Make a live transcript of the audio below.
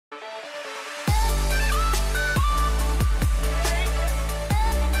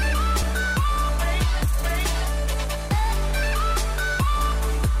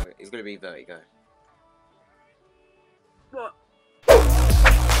be vertigo. What?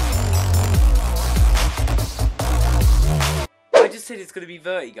 I just said it's gonna be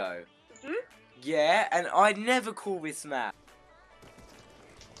vertigo. Did you? Yeah, and I never call this map.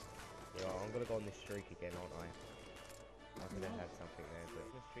 Yeah, I'm gonna go on this streak again, aren't I? I'm gonna have something there, but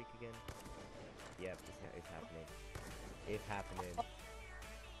this streak again. Yep, it's happening. It's happening. The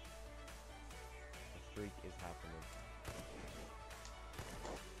streak is happening.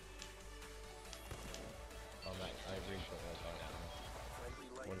 Oh mate, I really got that right now.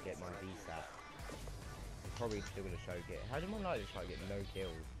 I want to get my VSAT. I'm probably still gonna choke it. How did my light just try to get no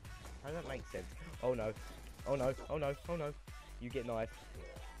kills? How does that make sense? Oh no. Oh no. Oh no. Oh no. You get knifed.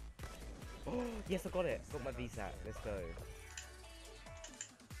 Oh yes, I got it. Got my VSAT. Let's go.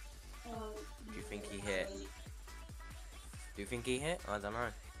 Do you think he hit? Do you think he hit? I don't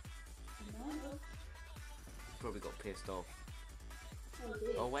know. Probably got pissed off.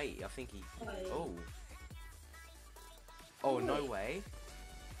 Oh wait, I think he. Oh. Oh no way.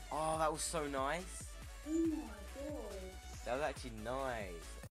 Oh, that was so nice. Oh my god. That was actually nice.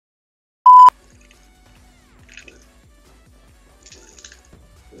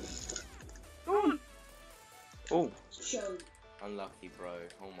 Oh. Show. Unlucky, bro.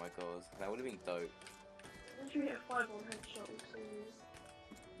 Oh my god. That would have been dope. Did you hit 5 on headshot?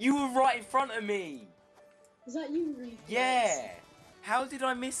 You were right in front of me! Is that you, Reed? Yeah! How did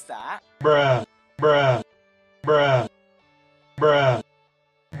I miss that? Bruh. Bruh. Bruh. Bruh.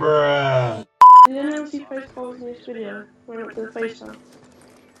 Bruh. Did anyone see face calls in this video? When I went to the FaceTime?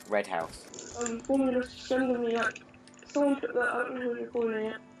 Red House. Formula sending me like someone put the, I don't know who you're calling it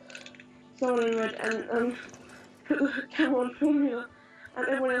yet. Someone in red and put the camera on Formula and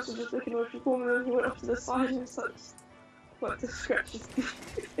everyone else was just looking over for Formula and he went off to the side and started like to scratch his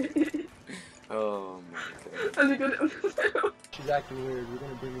teeth. Oh my god. And he got it on the film. She's acting weird. We're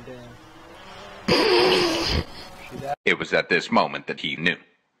gonna bring her down. It was at this moment that he knew.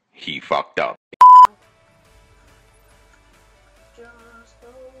 He fucked up.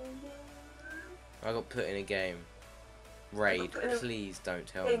 I got put in a game. Raid. Please don't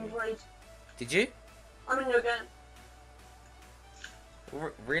tell me. Raid. Did you? I'm in your game.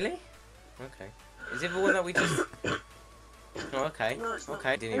 Really? Okay. Is it the one that we just... Oh, okay. No, it's not.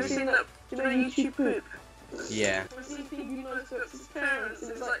 Okay. Didn't Have you even... seen that? Do you know YouTube poop? Yeah. I've seen Piggy knows it's his parents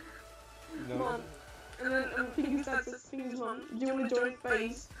and it's like, No. Mom. And then Piggy's dad says to Piggy's mom, do you want to join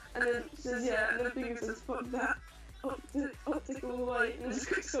FaZe? And then she says yeah, and then Piggy says fuck that. Optical away and just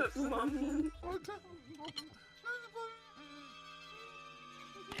cooks up his mum.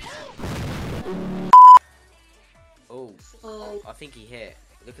 Oh. Oh, I think he hit.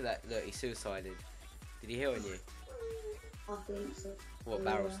 Look at that. Look, he suicided. Did he hit on you? I think so. What,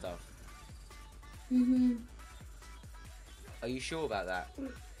 barrel stuff? Mm-hmm. Are you sure about that?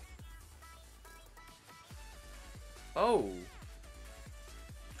 Oh.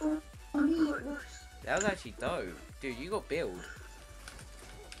 That was actually dope. Dude, you got build.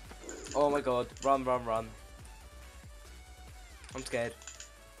 Oh my god. Run, run, run. I'm scared.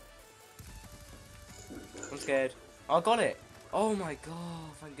 I'm scared. I got it. Oh my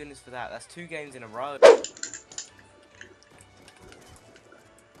god. Thank goodness for that. That's 2 games in a row.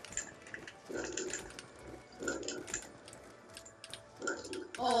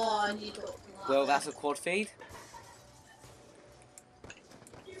 Oh, and you got Well, that's a quad feed.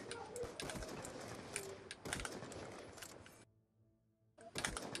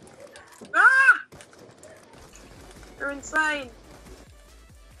 Ah! You're insane.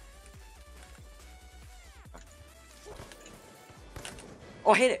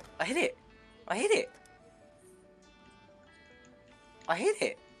 Oh, I hit it. I hit it. I hit it. I hit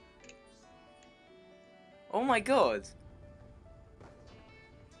it. Oh my god.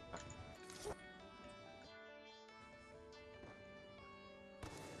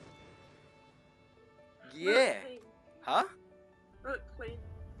 Yeah. Huh? Look clean.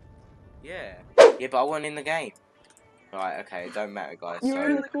 Yeah. Yeah, but I wasn't in the game. Right, okay, it don't matter, guys. You're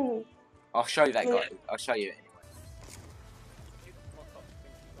in So the corner. I'll show you that Yeah. guy. I'll show you it anyway.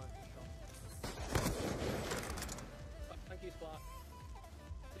 Thank you, Spark.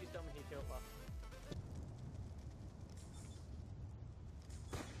 Please tell me he killed her.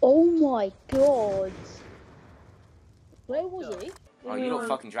 Oh my god. Where was he? Oh, you got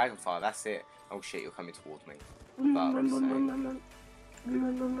fucking Dragonfire, that's it. Oh shit, you're coming towards me. But I'm saying,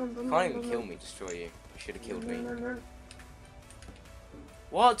 can't even kill me, destroy you. You should have killed me.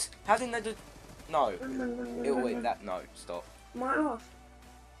 What? How didn't they do... No. It'll wait, that... No, stop. My ass.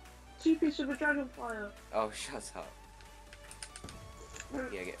 2 pieces of a Dragonfire. Oh, shut up.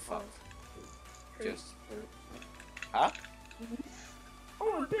 Yeah, get fucked. Just... Huh?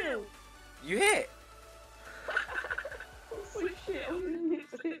 Oh, a bill. You hit. I'm so shit. I didn't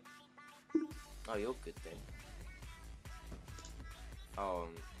hit to hit. Oh, you're good then.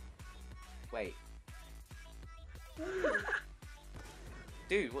 Wait.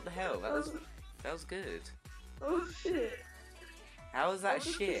 Dude, what the hell? That was good. Oh shit. How was I that was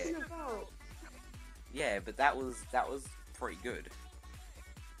just shit? kicking about. Yeah, but that was pretty good.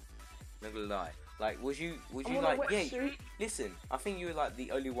 Not gonna lie. Like, was you I'm on a like, wet yeah? streak. Listen, I think you were like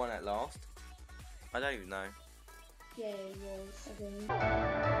the only one at last. I don't even know. Yeah, it was. I think.